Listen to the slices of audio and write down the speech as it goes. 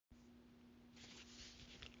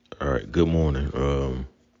All right, good morning.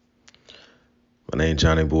 My name's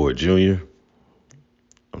Johnny Boyd Jr.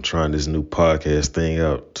 I'm trying this new podcast thing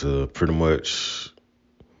out to pretty much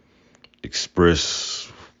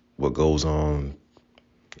express what goes on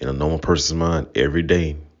in a normal person's mind every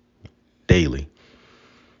day, daily.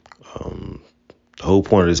 Um, the whole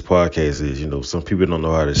point of this podcast is, some people don't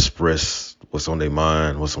know how to express what's on their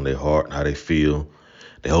mind, what's on their heart, how they feel.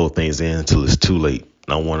 They hold things in until it's too late.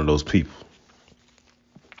 I'm one of those people.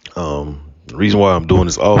 The reason why I'm doing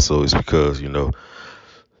this also is because,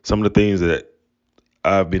 some of the things that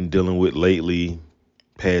I've been dealing with lately,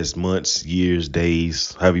 past months, years,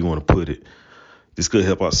 days, however you want to put it, this could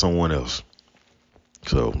help out someone else.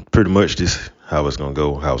 So pretty much this how it's gonna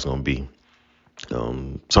go, how it's gonna be.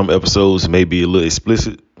 Some episodes may be a little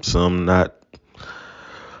explicit, some not.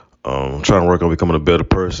 I'm trying to work on becoming a better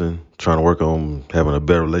person, trying to work on having a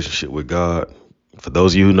better relationship with God. For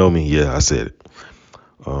those of you who know me, yeah, I said it.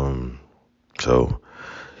 So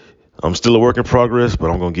I'm still a work in progress,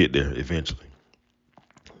 but I'm gonna get there eventually.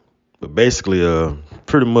 But basically,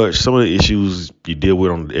 pretty much some of the issues you deal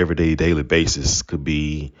with on an everyday, daily basis could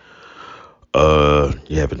be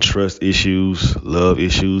you having trust issues, love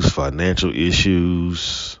issues, financial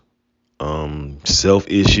issues, self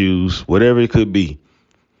issues, whatever it could be.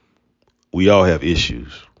 We all have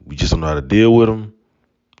issues. We just don't know how to deal with them.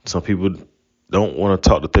 Some people don't want to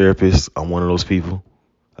talk to therapists. I'm one of those people.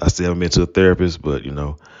 I still haven't been to a therapist, but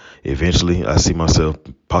eventually I see myself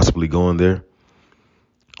possibly going there.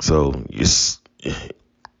 So it's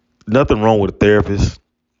nothing wrong with a therapist,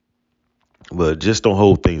 but just don't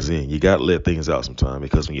hold things in. You got to let things out sometime,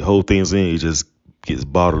 because when you hold things in, it just gets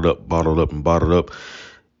bottled up, and bottled up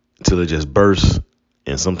until it just bursts.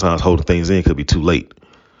 And sometimes holding things in could be too late.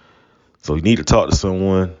 So you need to talk to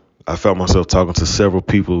someone. I found myself talking to several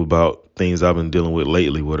people about things I've been dealing with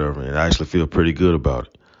lately, whatever, and I actually feel pretty good about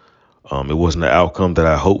it. It wasn't the outcome that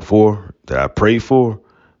I hoped for, that I prayed for,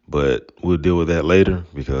 but we'll deal with that later,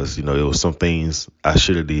 because it was some things I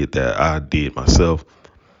should have did that I did myself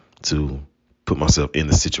to put myself in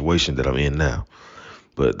the situation that I'm in now.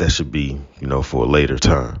 But that should be, for a later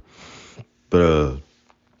time. But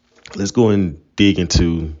let's go and dig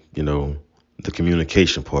into, the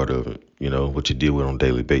communication part of it, what you deal with on a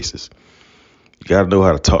daily basis. You got to know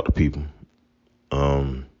how to talk to people.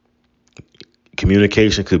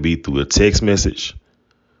 Communication could be through a text message,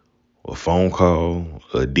 a phone call,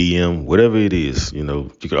 a DM, whatever it is.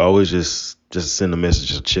 You could always just send a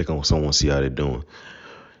message to check on someone, see how they're doing.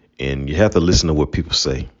 And you have to listen to what people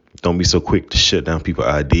say. Don't be so quick to shut down people's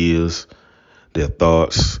ideas, their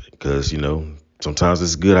thoughts, because, sometimes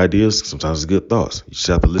it's good ideas, sometimes it's good thoughts. You just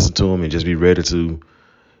have to listen to them and just be ready to,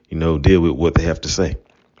 deal with what they have to say.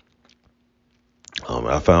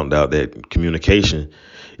 I found out that communication,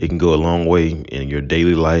 it can go a long way in your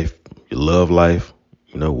daily life, your love life,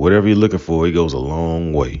 whatever you're looking for, it goes a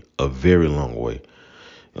long way, a very long way.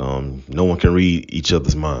 No one can read each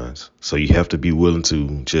other's minds. So you have to be willing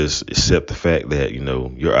to just accept the fact that,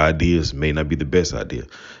 your ideas may not be the best idea.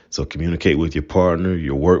 So communicate with your partner,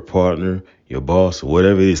 your work partner, your boss,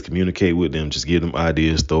 whatever it is, communicate with them. Just give them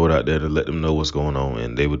ideas, throw it out there to let them know what's going on,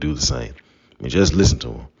 and they will do the same. Just listen to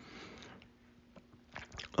them.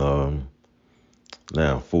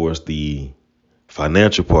 Now, for the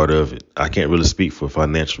financial part of it, I can't really speak for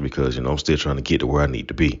financial because, I'm still trying to get to where I need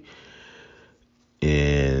to be.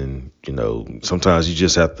 And, sometimes you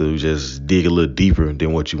just have to just dig a little deeper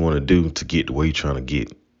than what you want to do to get to where you're trying to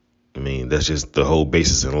get. That's just the whole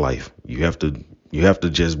basis in life. You have to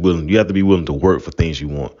be willing to work for things you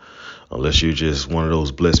want, unless you're just one of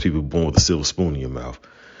those blessed people born with a silver spoon in your mouth.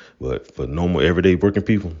 But for normal, everyday working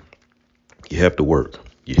people, you have to work.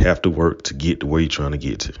 You have to work to get to where you're trying to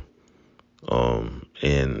get to.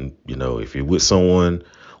 And, if you're with someone,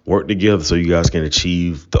 work together so you guys can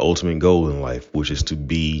achieve the ultimate goal in life, which is to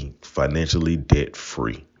be financially debt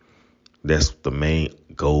free. That's the main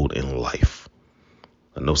goal in life.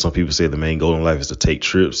 I know some people say the main goal in life is to take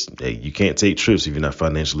trips. Hey, you can't take trips if you're not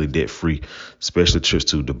financially debt free, especially trips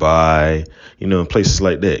to Dubai, and places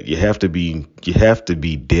like that. You have to be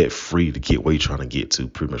debt free to get where you're trying to get to.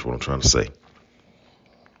 Pretty much what I'm trying to say.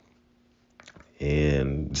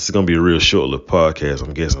 And this is going to be a real short little podcast,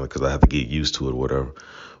 I'm guessing, because I have to get used to it or whatever.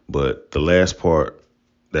 But the last part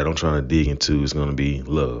that I'm trying to dig into is going to be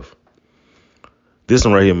love. This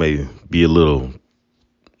one right here may be a little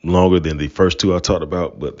longer than the first two I talked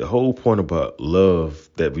about, but the whole point about love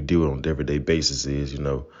that we do on an everyday basis is,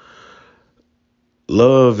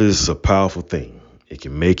 love is a powerful thing. It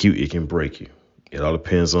can make you, it can break you. It all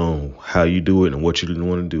depends on how you do it and what you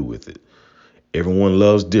want to do with it. Everyone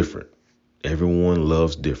loves different.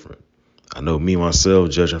 I know me myself,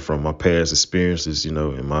 judging from my past experiences,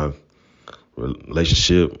 in my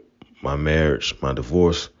relationship, my marriage, my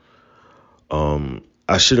divorce,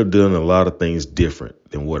 I should have done a lot of things different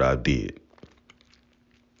than what I did.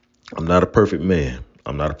 I'm not a perfect man.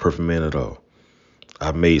 I'm not a perfect man at all.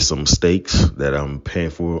 I've made some mistakes that I'm paying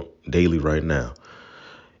for daily right now.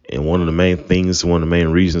 And one of the main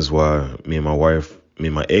reasons why me and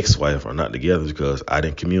my ex-wife are not together is because I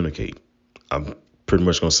didn't communicate. I'm pretty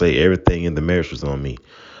much going to say everything in the marriage was on me.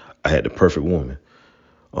 I had the perfect woman.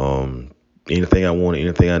 Anything I wanted,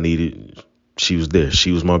 anything I needed, she was there.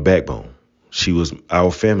 She was my backbone. She was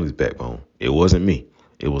our family's backbone. It wasn't me.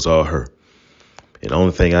 It was all her. And the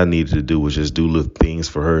only thing I needed to do was just do little things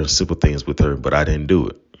for her, simple things with her, but I didn't do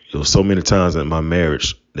it. It was so many times in my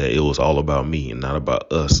marriage that it was all about me and not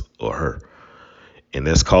about us or her. And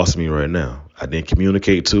that's costing me right now. I didn't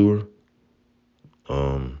communicate to her.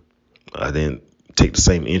 I didn't take the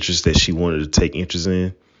same interest that she wanted to take interest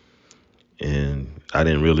in. And I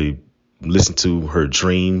didn't really listen to her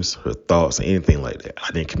dreams, her thoughts, or anything like that.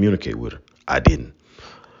 I didn't communicate with her. I didn't.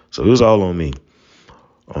 So it was all on me.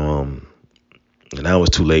 And now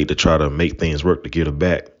it's too late to try to make things work to get her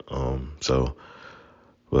back.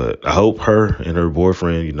 But I hope her and her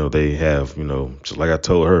boyfriend, they have, just like I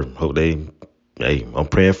told her, I'm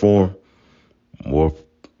praying for them. More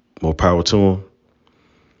power to them.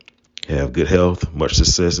 Have good health, much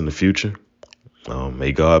success in the future.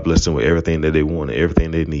 May God bless them with everything that they want and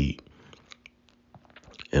everything they need.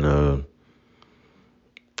 And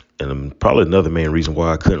probably another main reason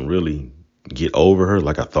why I couldn't really get over her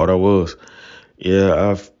like I thought I was.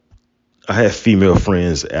 Yeah, I had female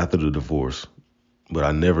friends after the divorce, but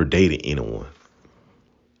I never dated anyone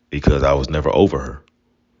because I was never over her.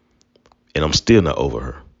 And I'm still not over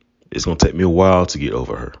her. It's going to take me a while to get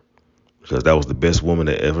over her because that was the best woman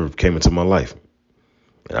that ever came into my life.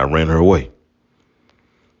 And I ran her away.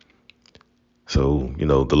 So,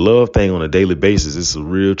 the love thing on a daily basis is a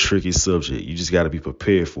real tricky subject. You just got to be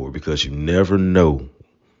prepared for it because you never know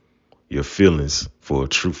your feelings for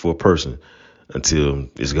a person until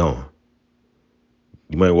it's gone.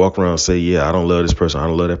 You might walk around and say, yeah, I don't love this person. I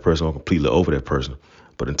don't love that person. I'm completely over that person.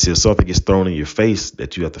 But until something gets thrown in your face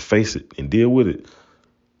that you have to face it and deal with it,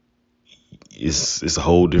 it's a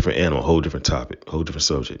whole different animal, a whole different topic, a whole different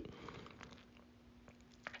subject.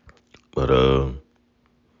 But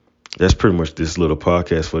that's pretty much this little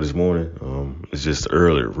podcast for this morning. It's just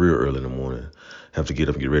real early in the morning. Have to get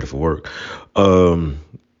up and get ready for work. I'm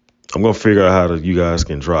going to figure out how you guys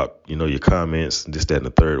can drop, your comments, this, that, and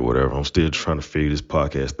the third, or whatever. I'm still trying to figure this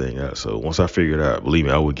podcast thing out. So once I figure it out, believe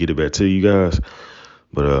me, I will get it back to you guys.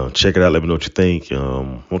 But check it out. Let me know what you think.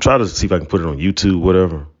 I'll try to see if I can put it on YouTube,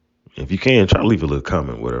 whatever. If you can, try to leave a little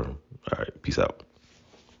comment, whatever. All right. Peace out.